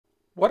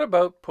What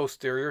about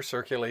posterior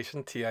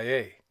circulation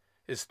TIA?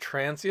 Is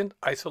transient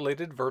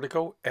isolated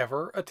vertigo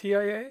ever a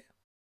TIA?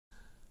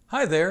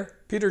 Hi there,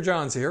 Peter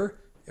Johns here,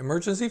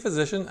 emergency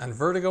physician and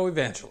vertigo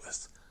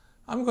evangelist.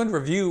 I'm going to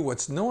review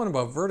what's known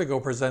about vertigo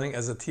presenting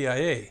as a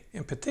TIA.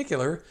 In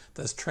particular,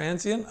 does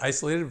transient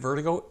isolated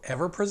vertigo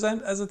ever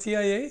present as a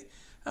TIA?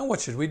 And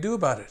what should we do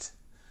about it?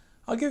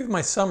 I'll give you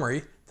my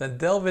summary, then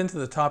delve into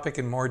the topic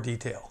in more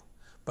detail.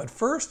 But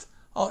first,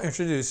 I'll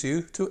introduce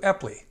you to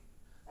Epley.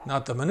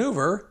 Not the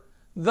maneuver,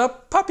 the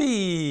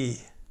puppy!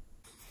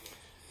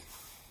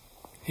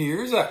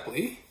 Here's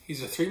Epley.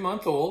 He's a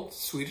 3-month-old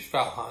Swedish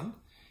Vallhund.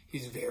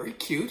 He's very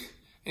cute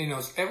and he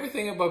knows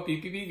everything about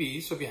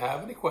BPPV, so if you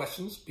have any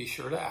questions, be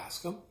sure to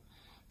ask him.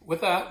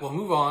 With that, we'll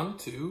move on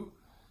to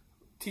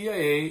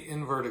TIA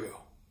in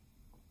vertigo.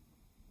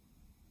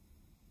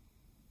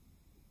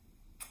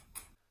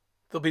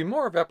 There'll be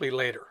more of Epley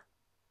later,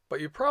 but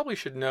you probably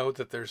should know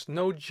that there's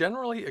no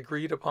generally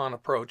agreed upon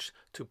approach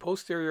to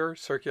posterior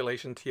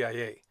circulation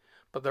TIA,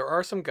 but there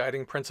are some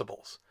guiding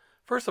principles.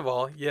 First of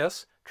all,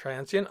 yes,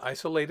 transient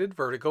isolated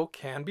vertigo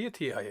can be a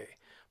TIA,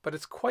 but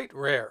it's quite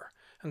rare,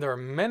 and there are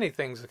many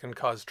things that can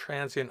cause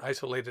transient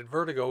isolated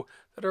vertigo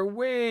that are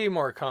way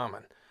more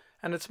common,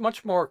 and it's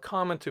much more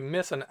common to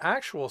miss an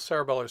actual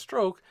cerebellar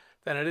stroke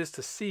than it is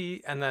to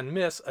see and then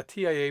miss a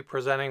TIA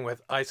presenting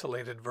with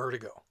isolated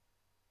vertigo.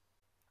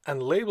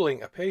 And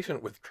labeling a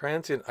patient with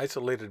transient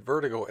isolated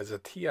vertigo as a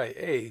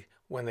TIA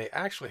when they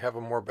actually have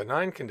a more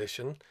benign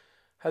condition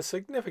has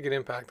significant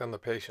impact on the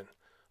patient.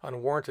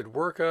 Unwarranted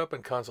workup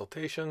and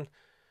consultation,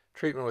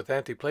 treatment with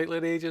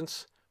antiplatelet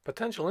agents,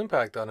 potential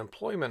impact on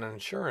employment and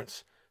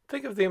insurance.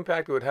 Think of the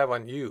impact it would have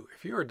on you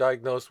if you were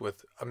diagnosed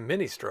with a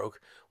mini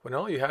stroke when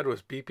all you had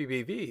was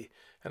BPPV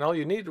and all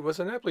you needed was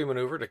an Epley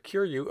maneuver to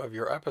cure you of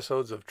your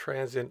episodes of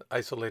transient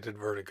isolated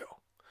vertigo.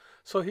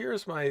 So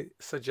here's my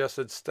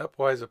suggested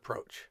stepwise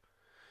approach.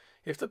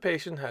 If the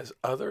patient has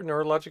other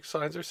neurologic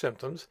signs or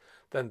symptoms,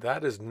 then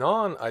that is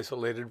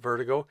non-isolated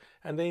vertigo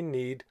and they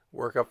need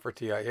workup for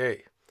TIA.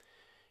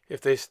 If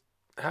they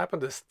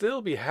happen to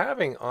still be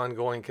having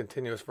ongoing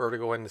continuous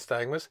vertigo and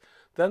nystagmus,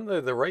 then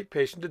they're the right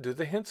patient to do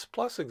the HINTS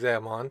Plus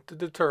exam on to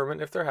determine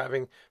if they're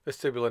having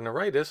vestibular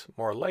neuritis,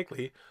 more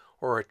likely,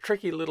 or a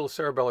tricky little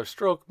cerebellar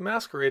stroke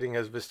masquerading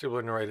as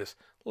vestibular neuritis,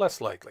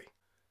 less likely.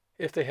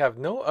 If they have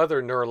no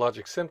other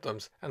neurologic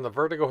symptoms and the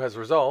vertigo has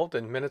resolved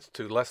in minutes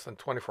to less than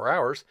 24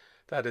 hours,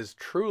 that is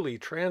truly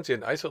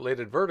transient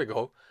isolated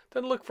vertigo,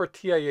 then look for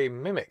TIA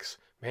mimics,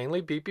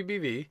 mainly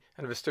BPPV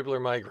and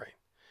vestibular migraine.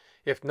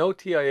 If no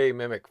TIA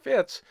mimic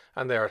fits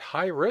and they are at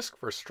high risk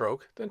for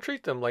stroke, then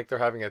treat them like they're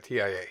having a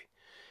TIA.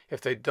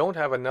 If they don't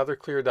have another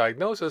clear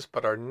diagnosis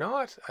but are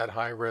not at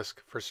high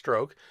risk for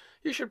stroke,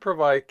 you should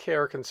provide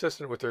care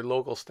consistent with their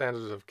local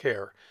standards of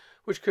care,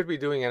 which could be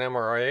doing an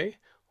MRI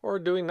or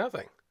doing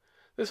nothing.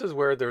 This is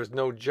where there is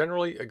no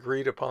generally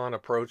agreed upon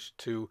approach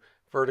to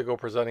vertigo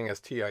presenting as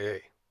TIA.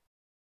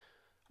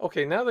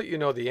 Okay, now that you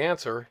know the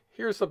answer,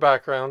 here's the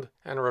background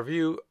and a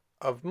review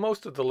of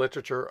most of the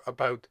literature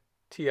about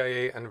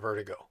TIA and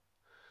vertigo.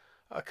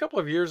 A couple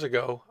of years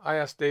ago, I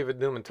asked David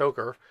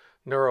Newman-Toker,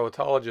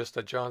 neurootologist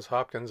at Johns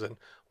Hopkins and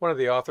one of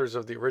the authors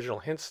of the original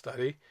HINTS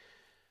study,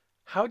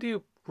 how do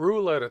you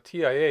rule out a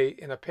TIA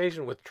in a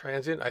patient with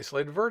transient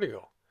isolated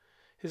vertigo?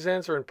 His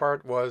answer in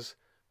part was,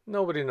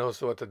 nobody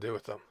knows what to do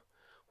with them.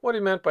 What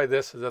he meant by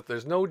this is that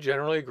there's no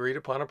generally agreed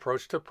upon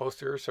approach to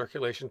posterior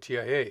circulation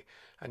TIA,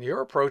 and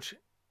your approach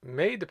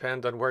may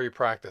depend on where you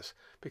practice,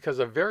 because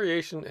of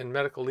variation in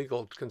medical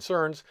legal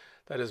concerns,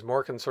 that is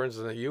more concerns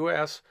in the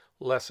US,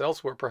 less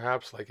elsewhere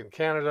perhaps like in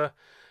Canada,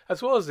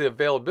 as well as the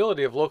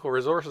availability of local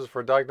resources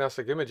for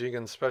diagnostic imaging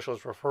and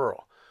specialist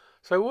referral.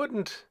 So I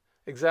wouldn't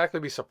exactly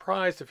be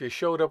surprised if you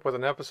showed up with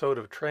an episode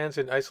of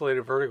transient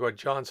isolated vertigo at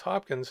Johns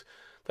Hopkins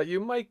that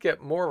you might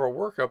get more of a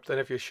workup than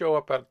if you show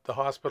up at the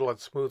hospital at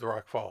Smooth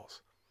Rock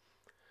Falls.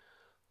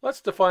 Let's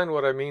define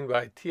what I mean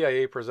by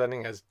TIA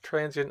presenting as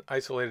transient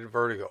isolated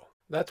vertigo.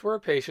 That's where a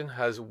patient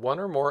has one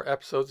or more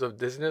episodes of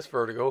dizziness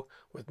vertigo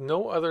with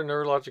no other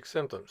neurologic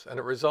symptoms, and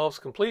it resolves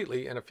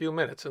completely in a few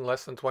minutes in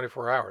less than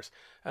 24 hours,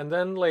 and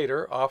then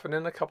later, often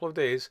in a couple of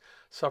days,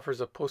 suffers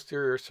a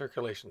posterior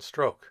circulation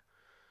stroke.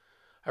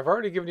 I've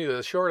already given you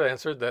the short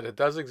answer that it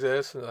does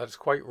exist and that it's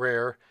quite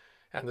rare,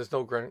 and there's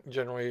no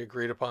generally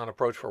agreed upon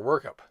approach for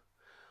workup.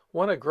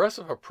 One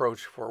aggressive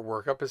approach for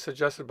workup is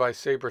suggested by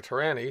Sabra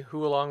Tarani,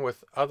 who along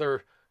with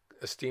other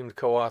esteemed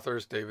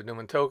co-authors, David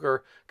Newman-Toker,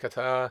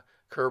 Kata,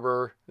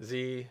 Kerber,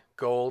 Z,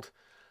 Gold,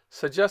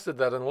 suggested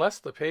that unless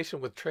the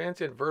patient with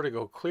transient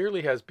vertigo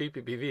clearly has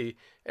BPPV,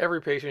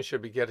 every patient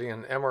should be getting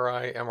an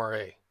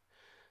MRI/MRA.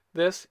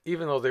 This,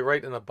 even though they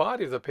write in the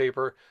body of the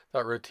paper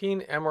that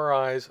routine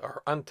MRIs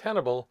are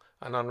untenable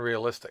and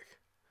unrealistic.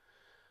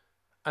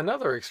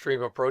 Another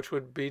extreme approach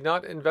would be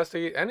not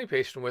investigate any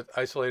patient with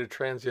isolated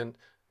transient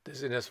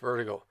dizziness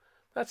vertigo.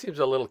 That seems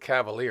a little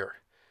cavalier.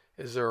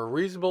 Is there a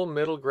reasonable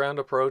middle ground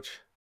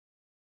approach?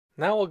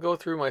 Now we'll go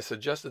through my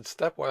suggested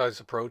stepwise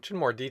approach in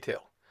more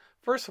detail.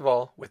 First of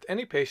all, with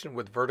any patient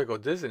with vertigo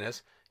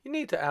dizziness, you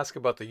need to ask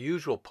about the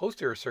usual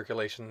posterior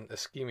circulation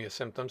ischemia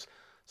symptoms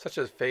such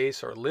as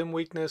face or limb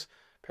weakness,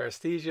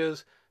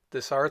 paresthesias,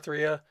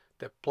 dysarthria,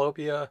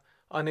 diplopia,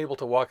 unable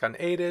to walk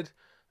unaided,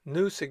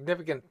 new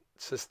significant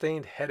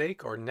sustained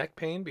headache or neck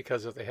pain,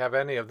 because if they have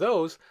any of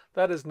those,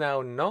 that is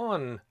now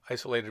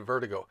non-isolated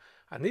vertigo,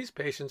 and these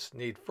patients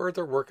need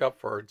further workup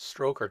for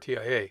stroke or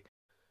TIA.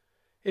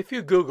 If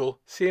you Google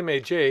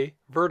CMAJ,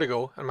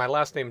 vertigo, and my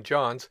last name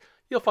Johns,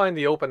 you'll find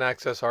the open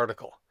access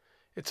article.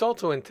 It's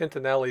also in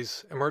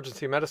Tintinelli's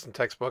emergency medicine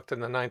textbook in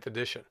the 9th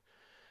edition.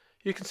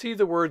 You can see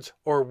the words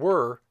 "or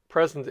were"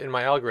 present in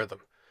my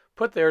algorithm,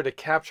 put there to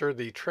capture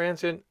the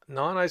transient,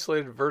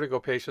 non-isolated vertigo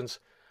patients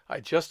I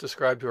just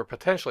described who are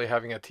potentially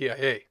having a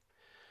TIA.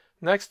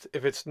 Next,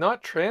 if it's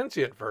not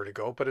transient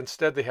vertigo, but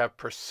instead they have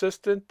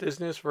persistent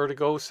dizziness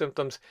vertigo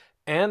symptoms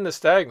and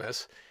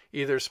nystagmus,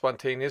 either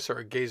spontaneous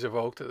or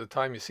gaze-evoked at the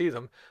time you see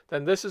them,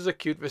 then this is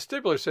acute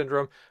vestibular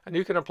syndrome, and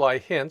you can apply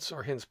HINTS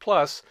or HINTS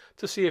Plus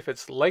to see if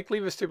it's likely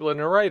vestibular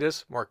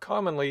neuritis more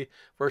commonly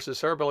versus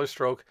cerebellar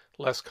stroke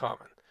less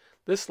common.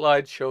 This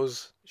slide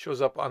shows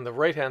up on the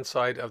right-hand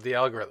side of the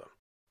algorithm.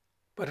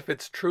 But if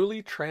it's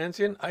truly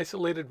transient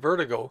isolated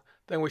vertigo,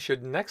 then we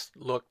should next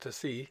look to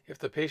see if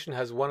the patient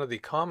has one of the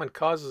common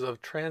causes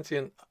of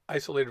transient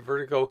isolated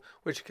vertigo,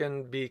 which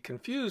can be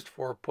confused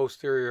for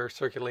posterior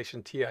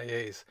circulation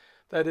TIAs.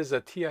 That is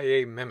a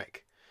TIA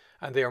mimic,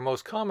 and they are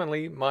most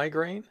commonly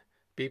migraine,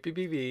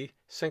 BPPV,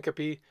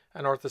 syncope,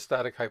 and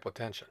orthostatic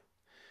hypotension.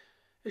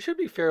 It should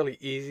be fairly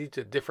easy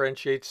to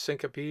differentiate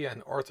syncope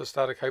and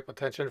orthostatic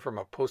hypotension from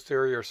a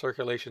posterior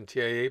circulation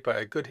TIA by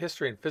a good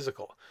history and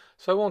physical,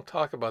 so I won't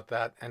talk about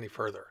that any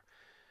further.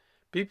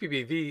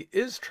 BPPV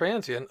is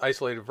transient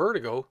isolated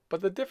vertigo, but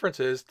the difference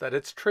is that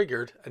it's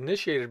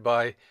initiated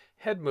by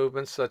head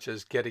movements such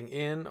as getting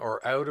in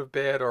or out of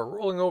bed or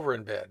rolling over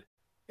in bed.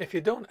 If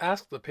you don't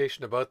ask the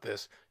patient about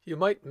this, you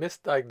might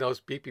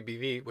misdiagnose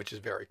BPPV, which is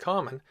very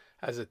common,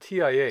 as a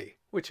TIA,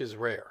 which is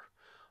rare.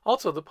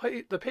 Also, the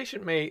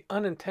patient may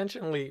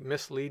unintentionally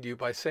mislead you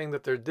by saying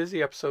that their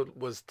dizzy episode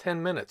was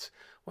 10 minutes,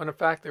 when in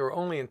fact they were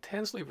only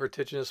intensely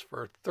vertiginous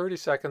for 30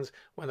 seconds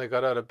when they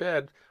got out of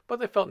bed,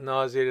 but they felt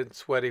nauseated and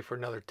sweaty for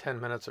another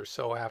 10 minutes or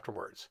so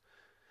afterwards.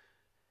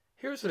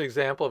 Here's an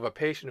example of a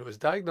patient who was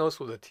diagnosed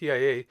with a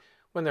TIA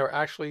when they were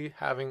actually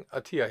having a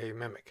TIA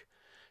mimic.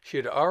 She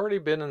had already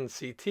been in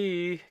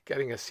CT,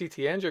 getting a CT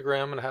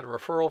angiogram, and had a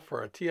referral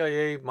for a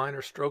TIA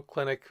minor stroke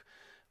clinic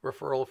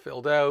referral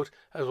filled out,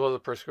 as well as a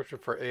prescription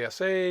for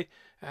ASA,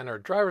 and her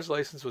driver's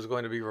license was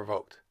going to be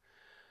revoked.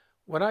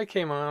 When I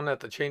came on at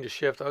the change of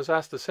shift, I was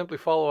asked to simply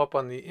follow up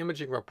on the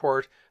imaging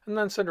report and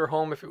then send her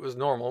home if it was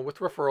normal with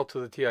referral to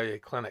the TIA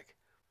clinic.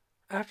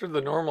 After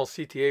the normal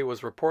CTA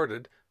was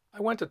reported,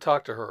 I went to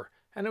talk to her,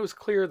 and it was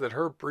clear that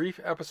her brief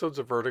episodes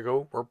of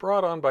vertigo were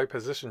brought on by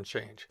position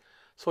change.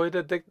 So I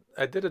did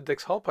a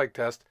Dix-Hallpike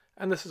test,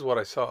 and this is what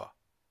I saw.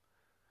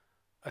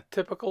 A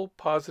typical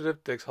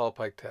positive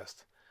Dix-Hallpike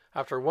test.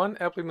 After one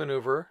Epley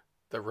maneuver,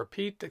 the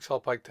repeat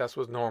Dix-Hallpike test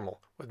was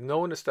normal, with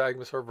no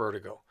nystagmus or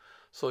vertigo.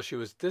 So she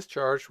was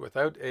discharged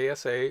without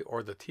ASA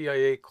or the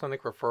TIA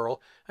clinic referral,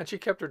 and she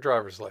kept her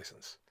driver's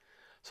license.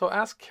 So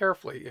ask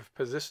carefully if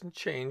position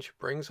change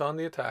brings on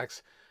the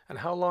attacks and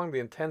how long the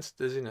intense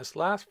dizziness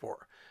lasts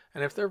for.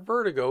 And if their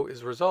vertigo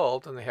is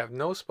resolved and they have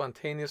no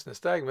spontaneous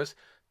nystagmus,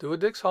 do a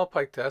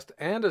Dix-Hallpike test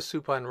and a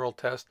supine roll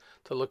test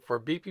to look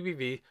for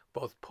BPPV,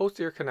 both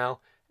posterior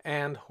canal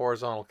and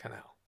horizontal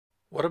canal.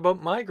 What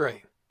about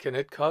migraine? Can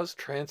it cause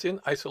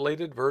transient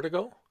isolated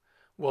vertigo?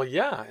 Well,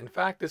 yeah, in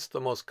fact, it's the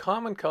most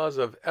common cause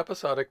of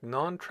episodic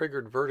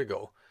non-triggered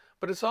vertigo,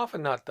 but it's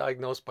often not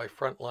diagnosed by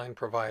frontline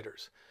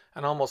providers.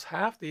 And almost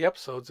half the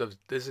episodes of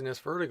dizziness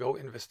vertigo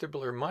in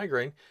vestibular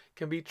migraine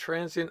can be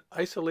transient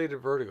isolated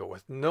vertigo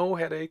with no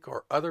headache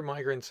or other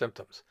migraine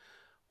symptoms.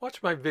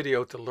 Watch my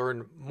video to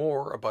learn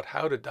more about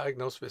how to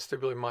diagnose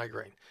vestibular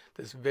migraine,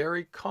 this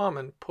very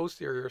common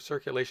posterior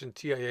circulation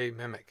TIA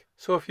mimic.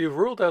 So if you've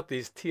ruled out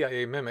these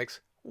TIA mimics,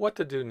 what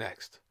to do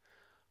next?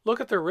 Look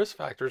at their risk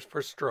factors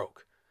for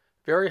stroke.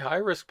 Very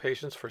high-risk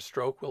patients for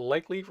stroke will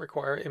likely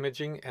require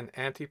imaging and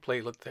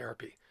antiplatelet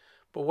therapy.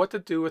 But what to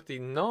do with the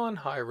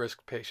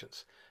non-high-risk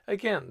patients?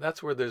 Again,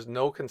 that's where there's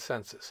no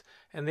consensus,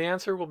 and the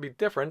answer will be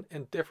different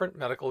in different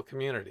medical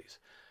communities.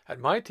 At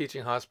my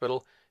teaching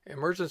hospital,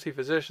 emergency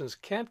physicians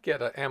can't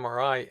get an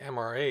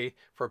MRI/MRA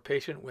for a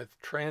patient with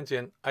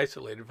transient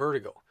isolated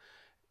vertigo.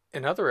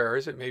 In other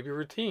areas, it may be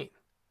routine.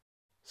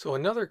 So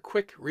another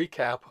quick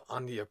recap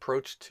on the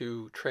approach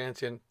to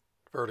transient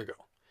vertigo.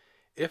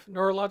 If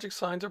neurologic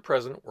signs are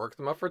present, work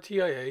them up for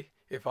TIA.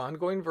 If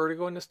ongoing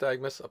vertigo and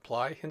nystagmus,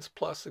 apply HINTS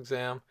Plus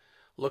exam.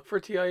 Look for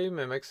TIA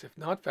mimics. If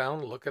not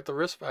found, look at the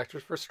risk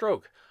factors for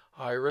stroke.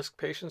 High-risk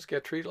patients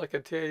get treated like a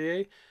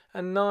TIA,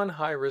 and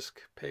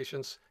non-high-risk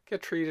patients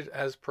get treated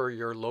as per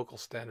your local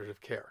standard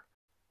of care.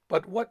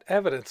 But what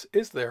evidence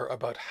is there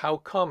about how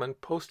common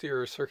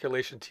posterior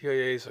circulation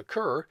TIAs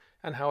occur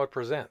and how it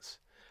presents?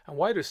 And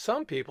why do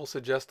some people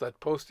suggest that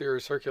posterior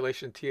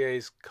circulation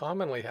TIAs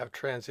commonly have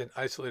transient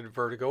isolated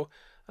vertigo,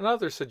 and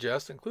others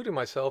suggest, including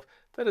myself,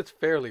 that it's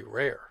fairly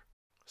rare?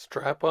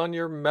 Strap on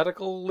your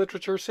medical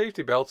literature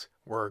safety belts.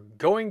 We're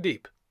going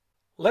deep.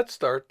 Let's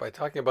start by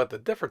talking about the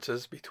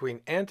differences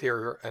between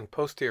anterior and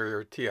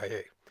posterior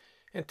TIA.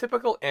 In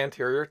typical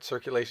anterior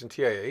circulation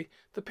TIA,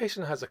 the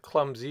patient has a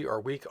clumsy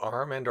or weak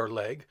arm and or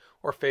leg,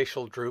 or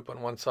facial droop on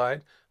one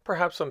side,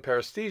 perhaps some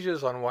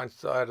paresthesias on one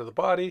side of the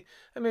body,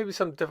 and maybe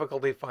some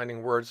difficulty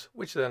finding words,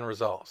 which then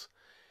resolves.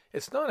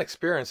 It's not an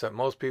experience that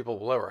most people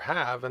will ever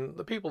have, and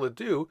the people that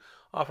do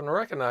often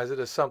recognize it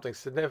as something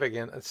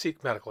significant and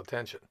seek medical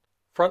attention.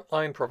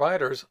 Frontline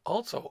providers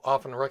also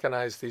often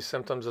recognize these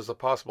symptoms as a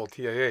possible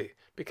TIA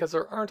because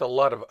there aren't a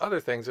lot of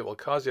other things that will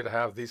cause you to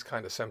have these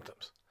kind of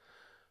symptoms.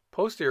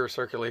 Posterior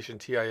circulation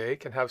TIA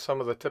can have some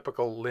of the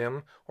typical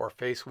limb or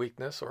face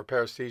weakness or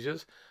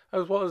paresthesias,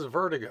 as well as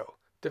vertigo,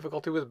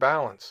 difficulty with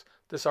balance,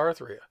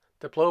 dysarthria,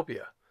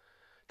 diplopia.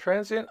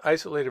 Transient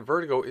isolated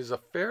vertigo is a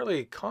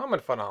fairly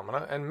common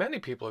phenomenon, and many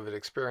people have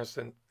experienced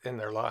it in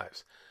their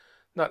lives.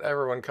 Not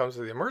everyone comes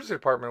to the emergency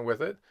department with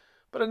it,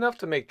 but enough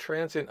to make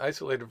transient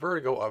isolated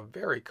vertigo a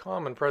very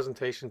common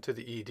presentation to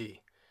the ED.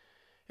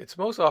 It's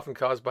most often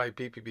caused by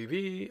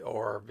BPPV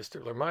or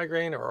vestibular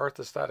migraine or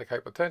orthostatic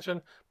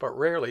hypotension, but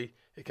rarely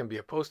it can be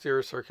a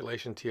posterior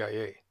circulation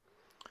TIA.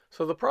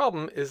 So the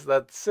problem is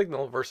that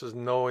signal versus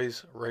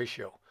noise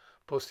ratio.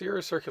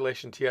 Posterior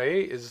circulation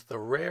TIA is the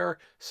rare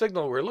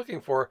signal we're looking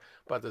for,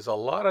 but there's a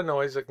lot of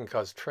noise that can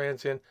cause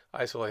transient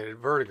isolated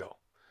vertigo.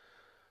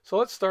 So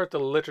let's start the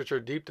literature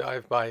deep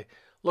dive by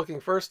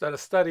looking first at a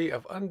study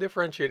of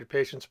undifferentiated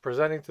patients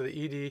presenting to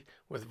the ED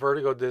with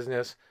vertigo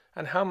dizziness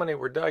and how many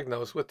were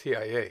diagnosed with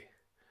TIA.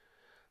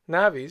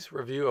 Navi's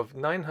review of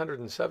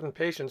 907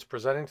 patients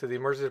presenting to the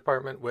emergency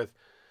department with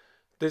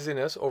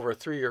dizziness over a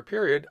 3-year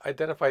period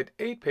identified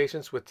 8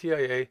 patients with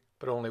TIA,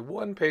 but only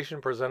 1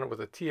 patient presented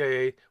with a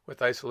TIA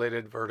with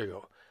isolated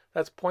vertigo.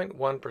 That's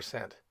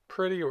 0.1%,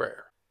 pretty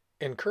rare.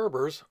 In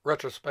Kerber's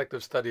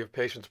retrospective study of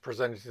patients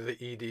presenting to the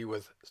ED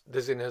with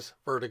dizziness,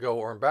 vertigo,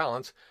 or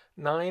imbalance,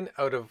 9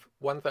 out of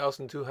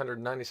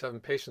 1,297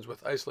 patients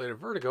with isolated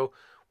vertigo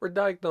were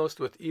diagnosed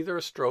with either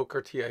a stroke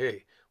or TIA,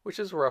 which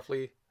is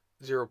roughly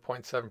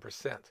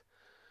 0.7%.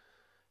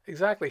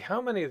 Exactly how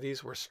many of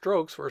these were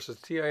strokes versus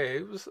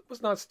TIA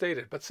was not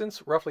stated, but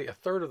since roughly a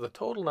third of the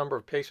total number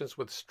of patients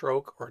with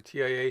stroke or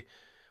TIA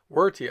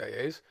were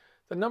TIAs,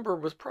 the number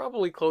was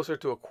probably closer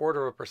to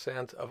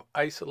 0.25% of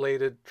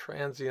isolated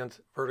transient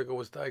vertigo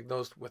was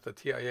diagnosed with a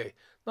TIA,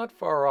 not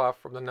far off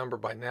from the number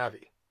by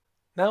Navi.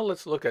 Now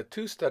let's look at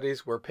 2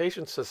 studies where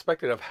patients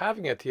suspected of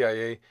having a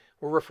TIA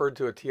were referred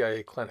to a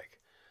TIA clinic.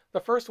 The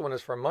first one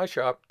is from my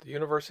shop, the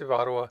University of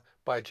Ottawa,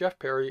 by Jeff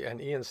Perry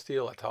and Ian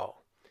Steele et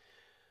al.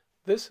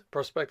 This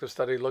prospective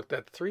study looked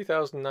at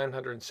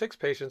 3,906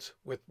 patients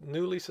with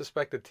newly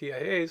suspected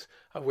TIAs,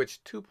 of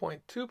which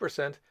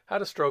 2.2%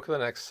 had a stroke in the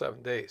next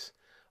 7 days.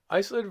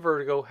 Isolated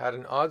vertigo had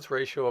an odds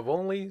ratio of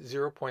only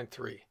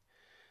 0.3.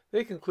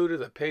 They concluded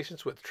that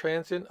patients with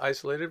transient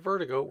isolated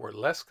vertigo were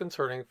less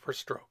concerning for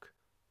stroke.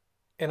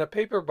 In a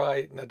paper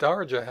by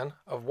Nadarajan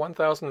of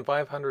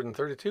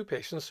 1,532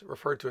 patients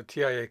referred to a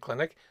TIA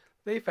clinic,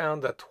 they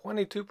found that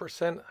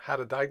 22%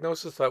 had a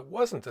diagnosis that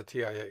wasn't a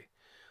TIA.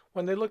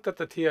 When they looked at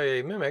the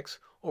TIA mimics,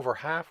 over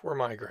half were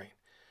migraine.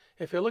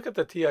 If you look at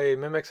the TIA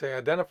mimics they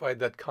identified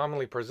that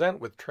commonly present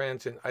with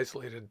transient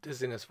isolated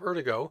dizziness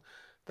vertigo,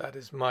 that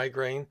is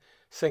migraine,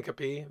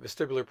 syncope,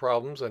 vestibular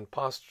problems, and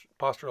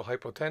postural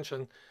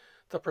hypotension,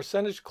 the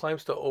percentage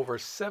climbs to over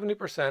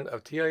 70%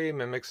 of TIA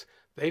mimics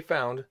they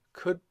found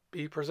could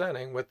be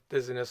presenting with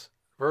dizziness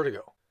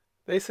vertigo.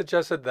 They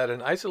suggested that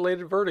in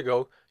isolated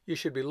vertigo, you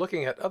should be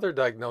looking at other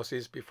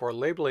diagnoses before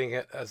labeling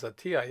it as a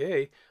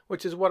TIA,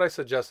 which is what I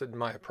suggested in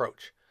my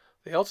approach.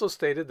 They also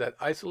stated that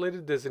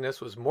isolated dizziness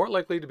was more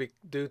likely to be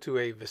due to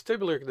a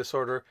vestibular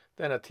disorder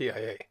than a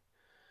TIA.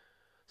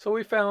 So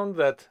we found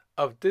that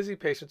of dizzy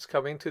patients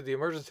coming to the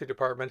emergency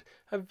department,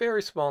 a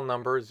very small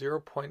number,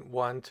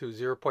 0.1 to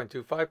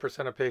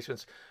 0.25% of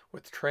patients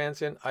with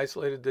transient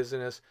isolated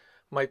dizziness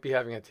might be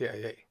having a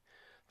TIA.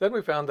 Then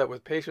we found that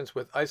with patients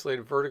with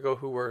isolated vertigo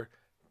who were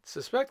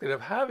suspected of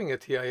having a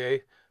TIA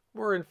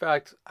were in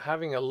fact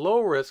having a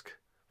low risk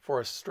for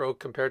a stroke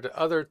compared to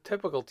other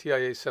typical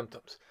TIA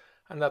symptoms,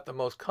 and that the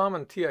most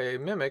common TIA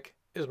mimic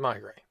is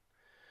migraine.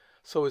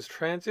 So is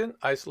transient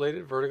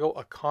isolated vertigo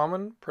a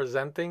common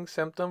presenting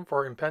symptom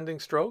for impending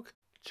stroke?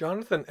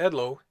 Jonathan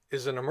Edlow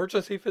is an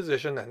emergency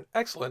physician and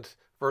excellent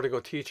vertigo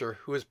teacher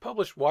who has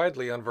published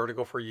widely on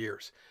vertigo for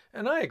years,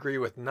 and I agree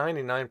with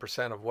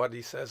 99% of what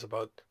he says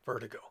about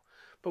vertigo.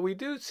 But we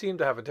do seem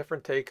to have a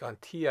different take on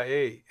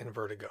TIA in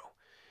vertigo.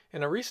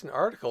 In a recent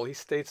article, he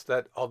states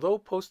that although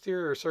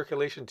posterior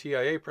circulation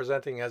TIA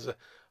presenting as an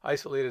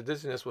isolated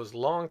dizziness was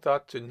long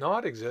thought to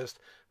not exist,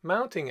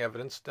 mounting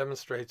evidence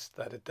demonstrates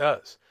that it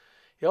does.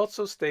 He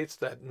also states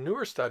that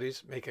newer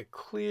studies make it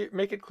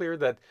clear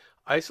that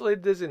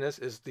isolated dizziness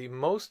is the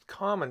most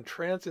common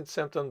transient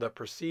symptom that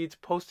precedes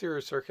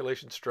posterior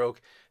circulation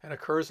stroke and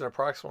occurs in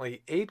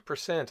approximately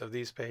 8% of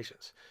these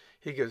patients.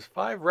 He gives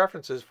 5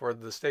 references for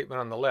the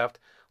statement on the left.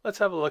 Let's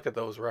have a look at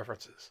those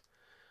references.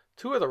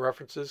 2 of the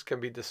references can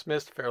be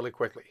dismissed fairly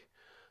quickly.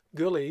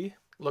 Gully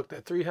looked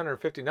at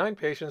 359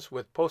 patients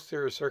with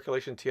posterior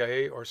circulation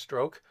TIA or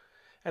stroke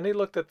and he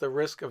looked at the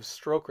risk of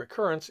stroke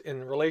recurrence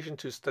in relation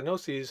to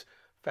stenoses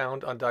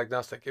found on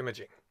diagnostic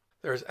imaging.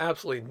 There is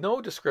absolutely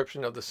no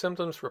description of the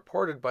symptoms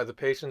reported by the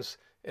patients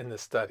in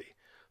this study,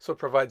 so it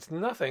provides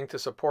nothing to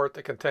support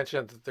the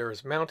contention that there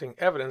is mounting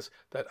evidence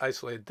that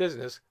isolated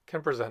dizziness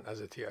can present as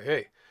a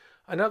TIA.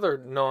 Another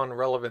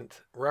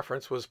non-relevant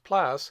reference was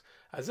PLAS,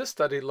 as this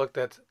study looked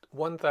at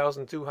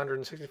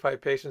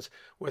 1,265 patients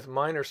with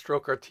minor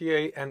stroke or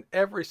TA, and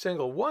every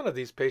single one of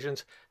these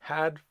patients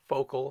had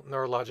focal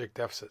neurologic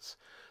deficits.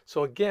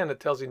 So again,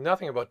 it tells you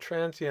nothing about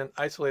transient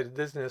isolated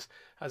dizziness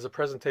as a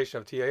presentation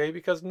of TIA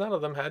because none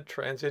of them had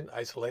transient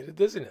isolated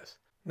dizziness.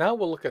 Now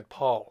we'll look at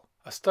PAUL,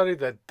 a study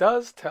that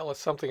does tell us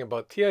something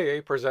about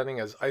TIA presenting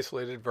as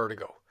isolated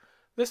vertigo.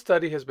 This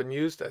study has been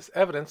used as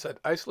evidence that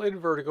isolated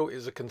vertigo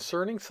is a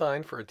concerning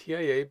sign for a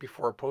TIA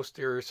before a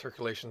posterior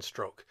circulation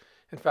stroke.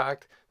 In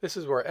fact, this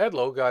is where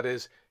Epley got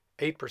his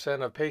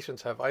 8% of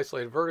patients have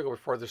isolated vertigo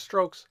before their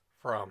strokes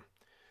from.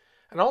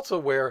 And also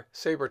where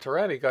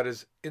Saber-Tarani got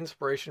his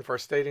inspiration for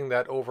stating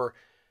that over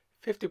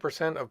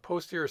 50% of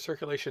posterior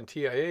circulation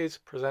TIAs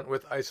present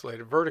with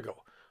isolated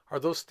vertigo. Are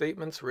those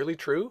statements really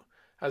true?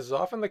 As is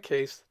often the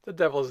case, the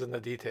devil is in the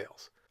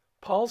details.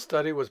 Paul's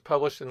study was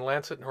published in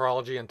Lancet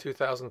Neurology in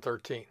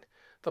 2013.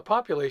 The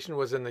population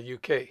was in the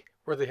UK,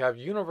 where they have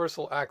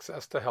universal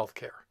access to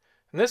healthcare.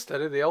 In this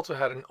study, they also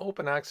had an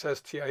open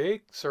access TIA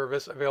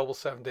service available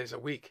 7 days a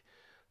week.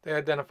 They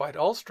identified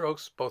all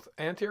strokes, both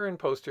anterior and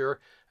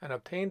posterior, and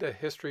obtained a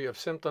history of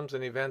symptoms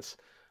and events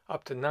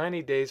up to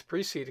 90 days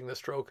preceding the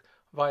stroke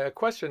via a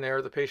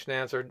questionnaire the patient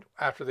answered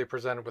after they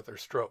presented with their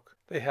stroke.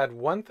 They had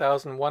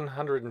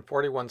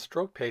 1,141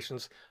 stroke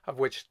patients, of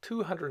which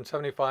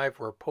 275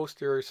 were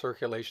posterior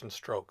circulation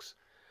strokes.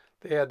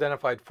 They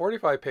identified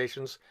 45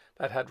 patients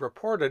that had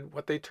reported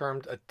what they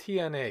termed a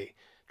TNA,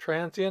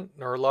 transient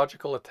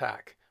neurological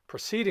attack,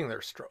 preceding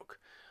their stroke,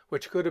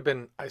 which could have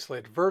been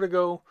isolated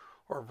vertigo,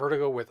 or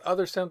vertigo with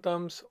other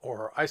symptoms,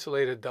 or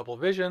isolated double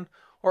vision,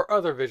 or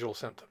other visual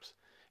symptoms.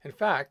 In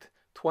fact,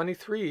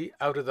 23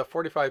 out of the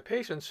 45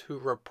 patients who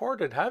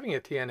reported having a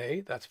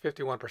TNA, that's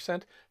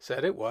 51%,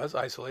 said it was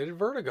isolated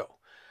vertigo.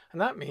 And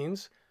that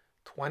means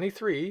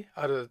 23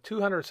 out of the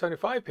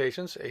 275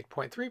 patients,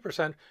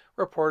 8.3%,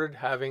 reported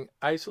having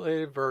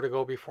isolated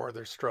vertigo before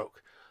their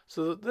stroke.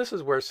 So this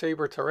is where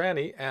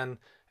Saber-Tarani and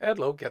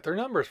Epley get their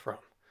numbers from.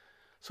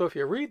 So if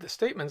you read the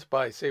statements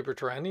by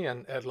Saber-Tarani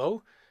and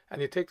Epley,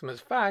 and you take them as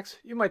facts,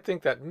 you might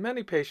think that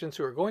many patients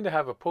who are going to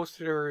have a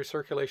posterior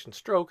circulation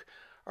stroke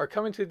are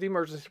coming to the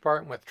emergency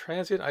department with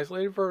transient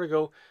isolated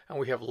vertigo, and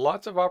we have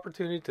lots of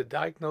opportunity to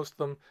diagnose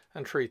them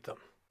and treat them.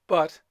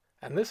 But,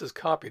 and this is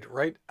copied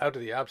right out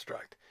of the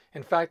abstract,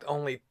 in fact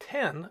only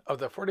 10 of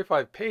the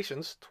 45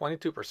 patients,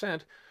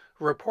 22%,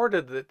 who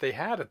reported that they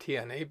had a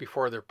TNA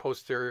before their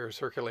posterior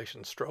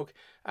circulation stroke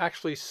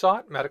actually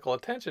sought medical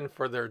attention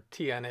for their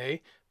TNA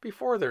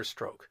before their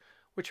stroke,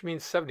 which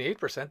means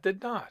 78%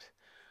 did not.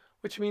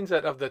 Which means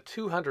that of the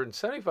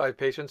 275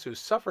 patients who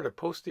suffered a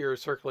posterior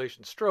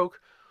circulation stroke,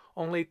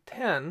 only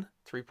 10,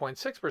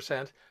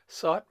 3.6%,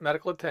 sought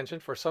medical attention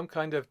for some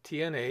kind of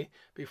TNA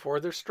before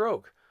their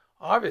stroke.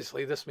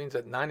 Obviously, this means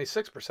that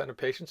 96% of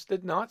patients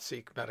did not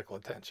seek medical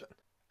attention.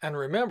 And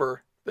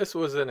remember, this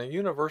was in a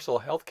universal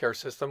healthcare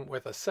system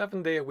with a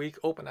 7-day-a-week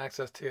open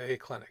access TIA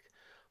clinic.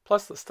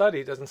 Plus, the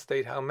study doesn't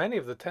state how many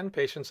of the 10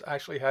 patients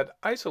actually had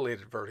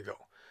isolated vertigo.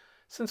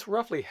 Since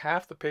roughly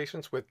half the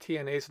patients with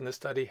TNAs in this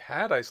study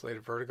had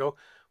isolated vertigo,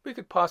 we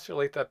could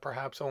postulate that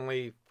perhaps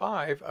only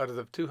 5 out of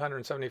the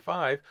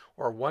 275,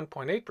 or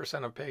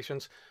 1.8% of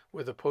patients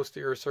with a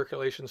posterior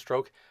circulation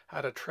stroke,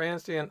 had a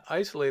transient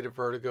isolated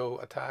vertigo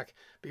attack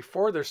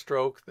before their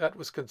stroke that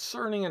was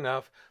concerning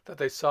enough that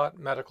they sought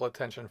medical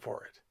attention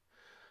for it.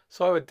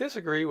 So I would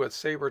disagree with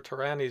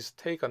Saber-Tarani's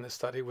take on this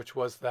study, which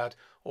was that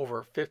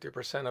over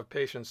 50% of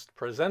patients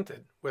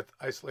presented with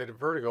isolated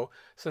vertigo,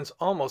 since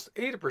almost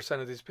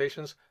 80% of these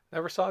patients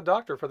never saw a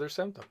doctor for their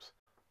symptoms.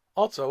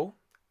 Also,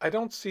 I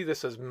don't see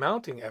this as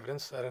mounting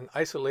evidence that an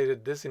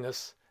isolated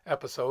dizziness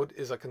episode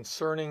is a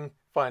concerning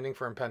finding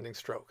for impending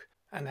stroke.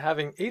 And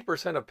having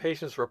 8% of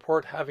patients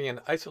report having an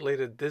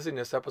isolated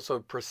dizziness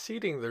episode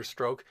preceding their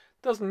stroke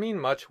doesn't mean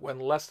much when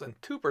less than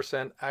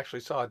 2% actually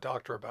saw a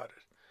doctor about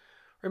it.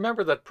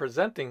 Remember that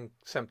presenting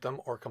symptom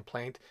or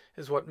complaint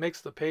is what makes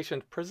the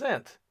patient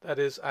present, that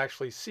is,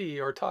 actually see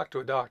or talk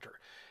to a doctor.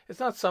 It's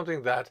not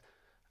something that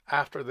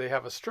after they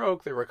have a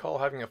stroke they recall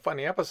having a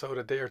funny episode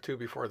a day or two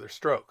before their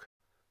stroke.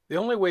 The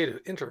only way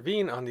to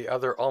intervene on the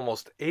other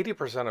almost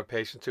 80% of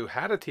patients who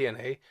had a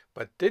TNA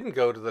but didn't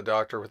go to the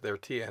doctor with their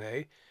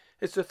TNA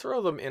is to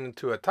throw them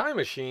into a time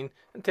machine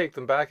and take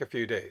them back a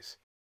few days.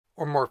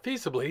 Or more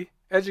feasibly,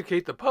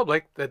 educate the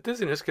public that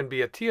dizziness can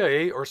be a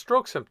TIA or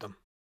stroke symptom.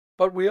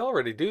 But we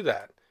already do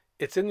that.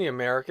 It's in the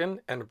American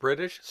and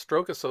British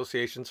Stroke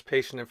Association's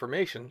patient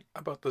information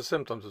about the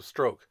symptoms of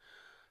stroke.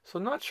 So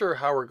not sure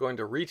how we're going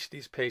to reach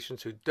these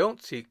patients who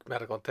don't seek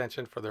medical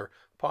attention for their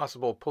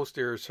possible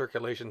posterior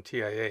circulation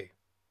TIA.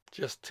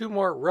 Just 2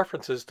 more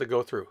references to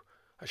go through.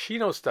 A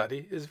Shino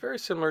study is very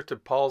similar to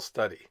Paul's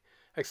study,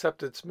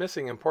 except it's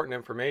missing important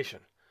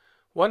information.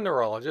 One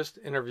neurologist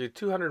interviewed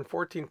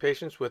 214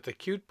 patients with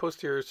acute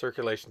posterior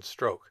circulation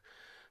stroke.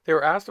 They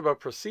were asked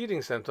about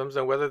preceding symptoms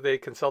and whether they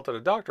consulted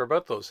a doctor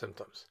about those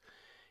symptoms.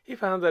 He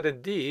found that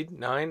indeed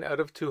 9 out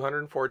of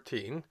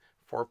 214,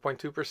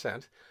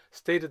 4.2%,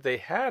 stated they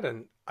had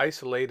an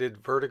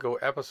isolated vertigo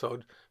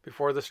episode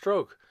before the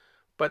stroke,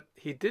 but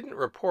he didn't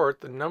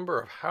report the number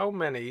of how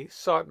many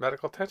sought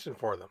medical attention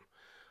for them.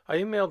 I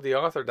emailed the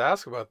author to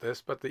ask about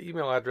this, but the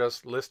email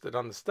address listed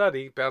on the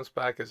study bounced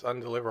back as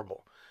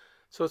undeliverable.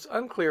 So it's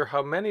unclear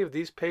how many of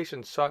these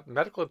patients sought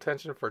medical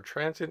attention for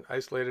transient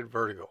isolated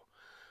vertigo.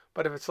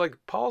 But if it's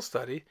like Paul's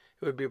study,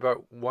 it would be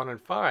about 1 in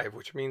 5,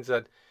 which means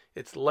that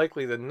it's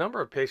likely the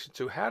number of patients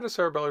who had a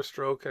cerebellar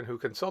stroke and who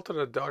consulted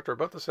a doctor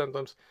about the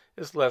symptoms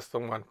is less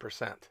than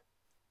 1%.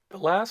 The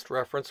last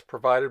reference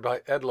provided by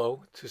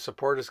Epley to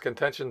support his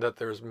contention that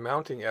there is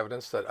mounting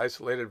evidence that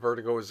isolated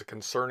vertigo is a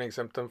concerning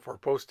symptom for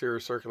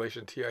posterior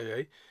circulation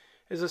TIA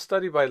is a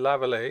study by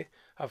Vallhund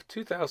of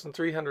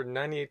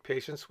 2,398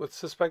 patients with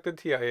suspected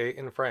TIA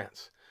in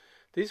France.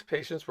 These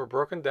patients were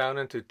broken down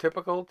into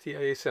typical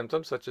TIA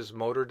symptoms such as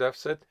motor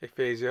deficit,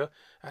 aphasia,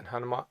 and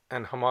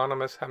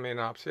homonymous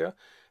hemianopsia,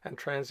 and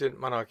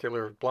transient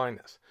monocular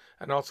blindness,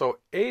 and also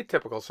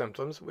atypical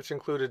symptoms which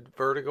included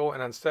vertigo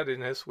and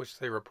unsteadiness, which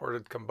they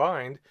reported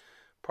combined,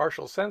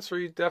 partial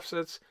sensory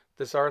deficits,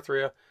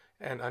 dysarthria,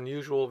 and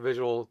unusual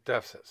visual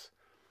deficits.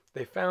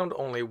 They found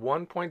only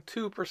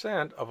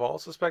 1.2% of all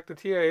suspected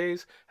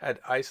TIAs had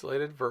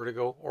isolated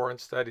vertigo or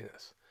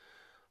unsteadiness.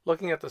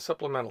 Looking at the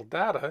supplemental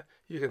data,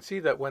 you can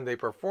see that when they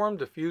performed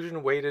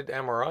diffusion-weighted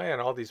MRI on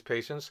all these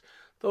patients,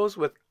 those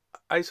with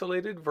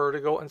isolated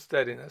vertigo and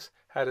steadiness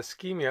had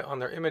ischemia on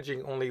their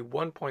imaging only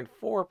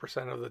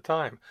 1.4% of the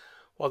time,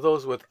 while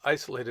those with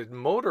isolated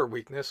motor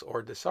weakness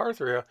or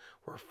dysarthria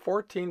were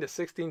 14 to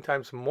 16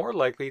 times more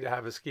likely to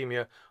have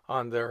ischemia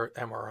on their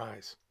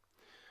MRIs.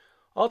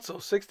 Also,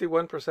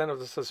 61% of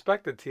the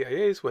suspected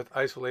TIAs with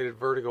isolated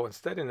vertigo and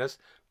steadiness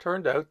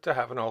turned out to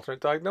have an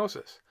alternate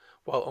diagnosis,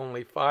 while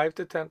only 5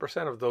 to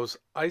 10% of those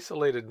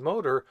isolated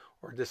motor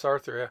or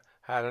dysarthria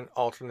had an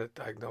alternate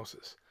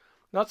diagnosis.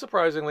 Not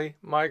surprisingly,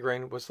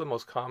 migraine was the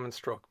most common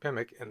stroke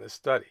mimic in this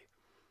study.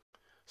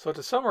 So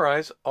to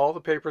summarize all the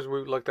papers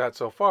we've looked at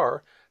so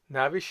far,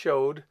 Navi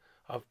showed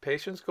of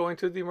patients going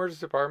to the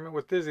emergency department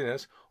with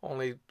dizziness,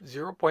 only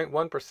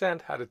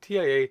 0.1% had a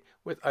TIA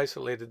with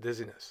isolated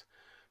dizziness.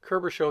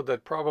 Kerber showed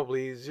that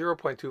probably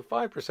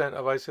 0.25%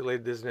 of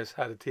isolated dizziness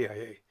had a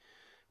TIA.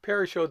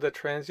 Perry showed that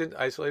transient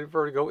isolated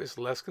vertigo is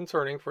less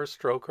concerning for a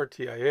stroke or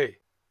TIA.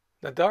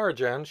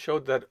 Nadarajan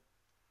showed that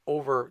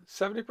over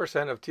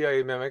 70% of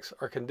TIA mimics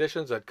are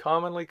conditions that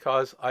commonly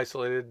cause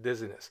isolated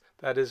dizziness,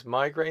 that is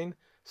migraine,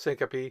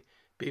 syncope,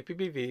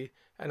 BPPV,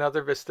 and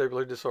other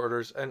vestibular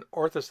disorders, and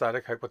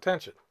orthostatic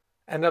hypotension.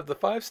 And of the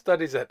 5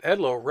 studies that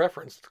Epley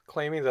referenced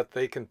claiming that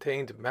they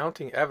contained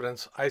mounting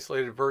evidence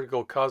isolated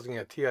vertigo causing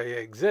a TIA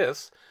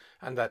exists,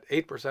 and that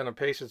 8% of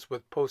patients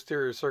with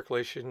posterior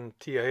circulation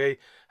TIA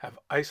have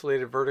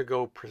isolated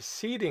vertigo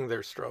preceding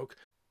their stroke,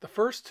 the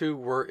first 2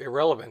 were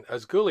irrelevant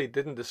as Gully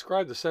didn't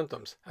describe the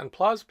symptoms, and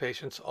Pla's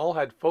patients all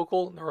had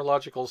focal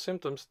neurological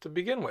symptoms to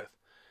begin with.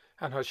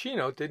 And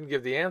Hoshino didn't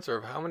give the answer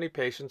of how many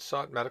patients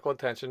sought medical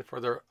attention for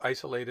their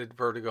isolated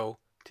vertigo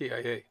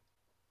TIA.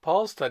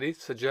 Paul's study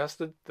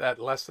suggested that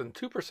less than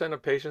 2%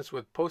 of patients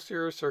with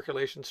posterior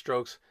circulation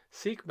strokes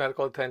seek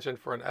medical attention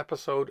for an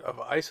episode of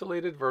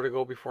isolated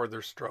vertigo before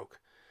their stroke.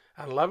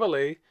 And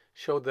Vallhund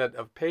showed that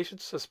of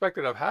patients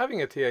suspected of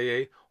having a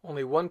TIA,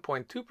 only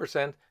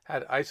 1.2%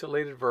 had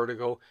isolated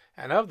vertigo,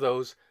 and of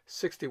those,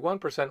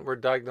 61% were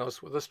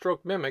diagnosed with a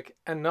stroke mimic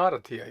and not a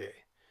TIA.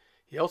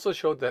 He also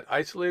showed that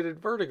isolated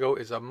vertigo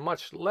is a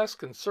much less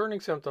concerning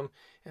symptom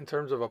in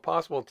terms of a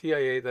possible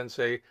TIA than,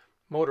 say,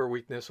 motor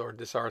weakness or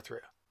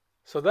dysarthria.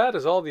 So that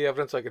is all the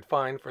evidence I could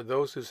find for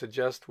those who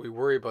suggest we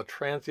worry about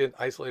transient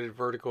isolated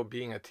vertigo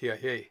being a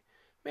TIA.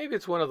 Maybe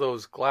it's one of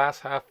those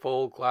glass half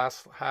full,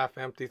 glass half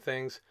empty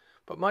things,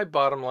 but my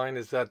bottom line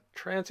is that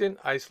transient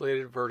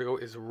isolated vertigo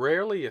is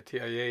rarely a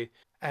TIA,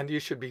 and you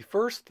should be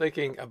first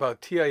thinking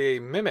about TIA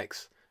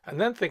mimics,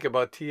 and then think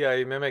about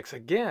TIA mimics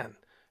again,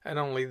 and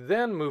only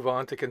then move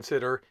on to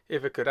consider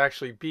if it could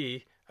actually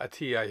be a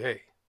TIA.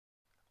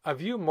 A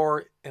view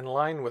more in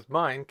line with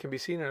mine can be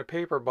seen in a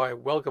paper by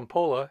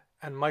Welcome-Pola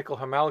and Michael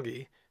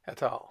Hamalgi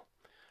et al.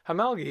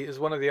 Hamalgi is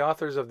one of the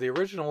authors of the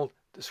original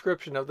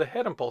description of the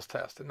head impulse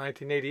test in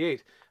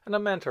 1988 and a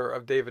mentor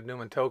of David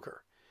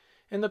Newman-Toker.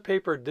 In the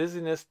paper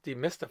Dizziness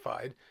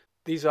Demystified,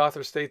 these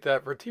authors state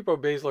that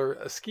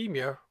vertebrobasilar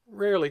ischemia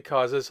rarely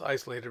causes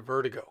isolated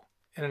vertigo.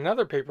 In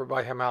another paper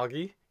by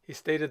Hamalgi, he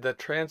stated that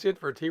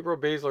transient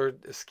vertebrobasilar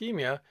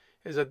ischemia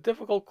is a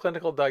difficult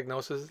clinical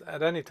diagnosis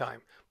at any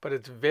time, but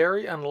it's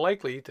very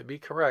unlikely to be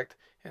correct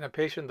in a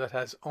patient that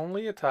has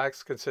only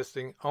attacks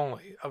consisting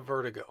only of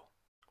vertigo.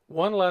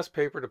 One last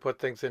paper to put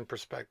things in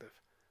perspective.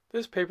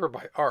 This paper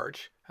by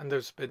Arch, and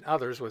there's been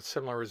others with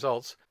similar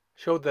results,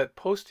 showed that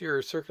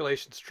posterior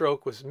circulation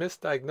stroke was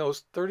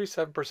misdiagnosed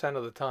 37%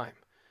 of the time,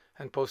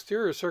 and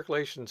posterior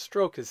circulation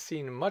stroke is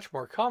seen much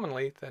more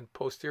commonly than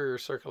posterior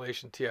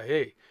circulation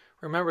TIA,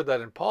 Remember that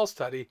in Paul's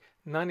study,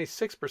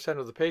 96%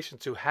 of the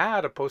patients who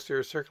had a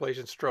posterior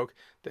circulation stroke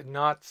did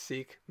not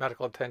seek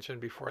medical attention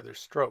before their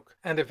stroke.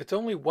 And if it's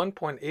only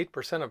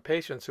 1.8% of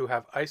patients who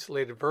have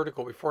isolated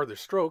vertigo before their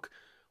stroke,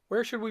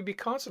 where should we be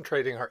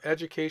concentrating our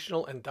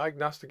educational and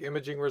diagnostic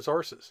imaging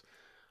resources?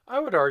 I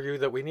would argue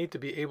that we need to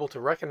be able to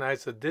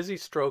recognize the dizzy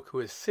stroke who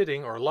is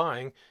sitting or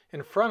lying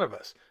in front of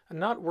us and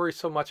not worry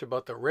so much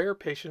about the rare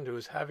patient who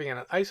is having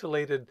an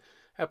isolated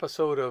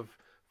episode of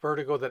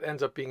vertigo that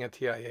ends up being a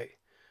TIA.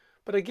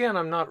 But again,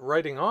 I'm not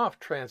writing off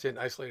transient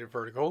isolated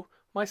vertigo.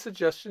 My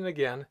suggestion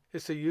again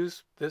is to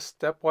use this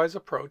stepwise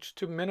approach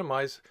to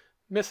minimize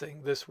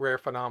missing this rare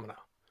phenomena.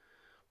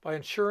 By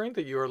ensuring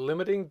that you are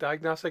limiting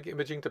diagnostic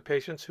imaging to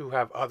patients who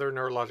have other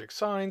neurologic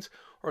signs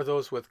or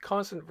those with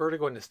constant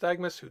vertigo and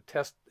nystagmus who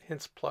test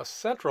HINTS plus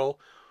central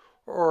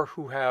or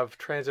who have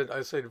transient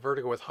isolated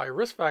vertigo with high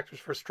risk factors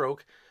for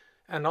stroke,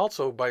 and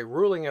also by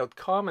ruling out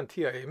common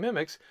TIA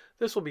mimics,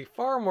 this will be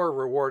far more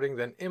rewarding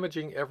than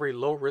imaging every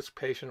low-risk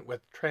patient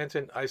with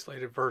transient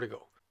isolated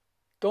vertigo.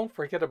 Don't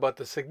forget about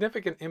the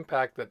significant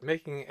impact that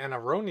making an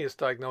erroneous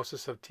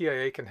diagnosis of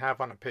TIA can have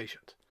on a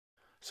patient.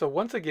 So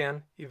once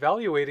again,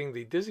 evaluating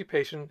the dizzy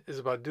patient is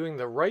about doing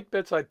the right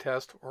bedside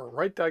test or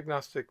right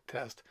diagnostic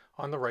test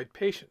on the right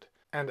patient.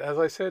 And as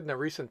I said in a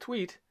recent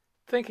tweet,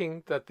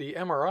 thinking that the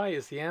MRI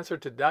is the answer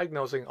to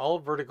diagnosing all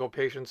vertigo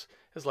patients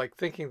is like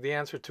thinking the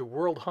answer to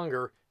world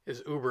hunger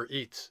is Uber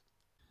Eats.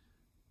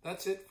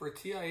 That's it for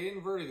TIA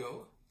and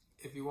vertigo.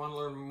 If you want to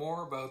learn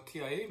more about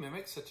TIA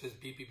mimics such as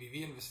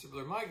BPPV and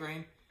vestibular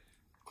migraine,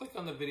 click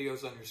on the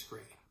videos on your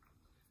screen.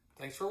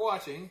 Thanks for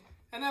watching,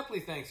 and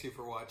Epley thanks you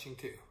for watching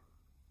too.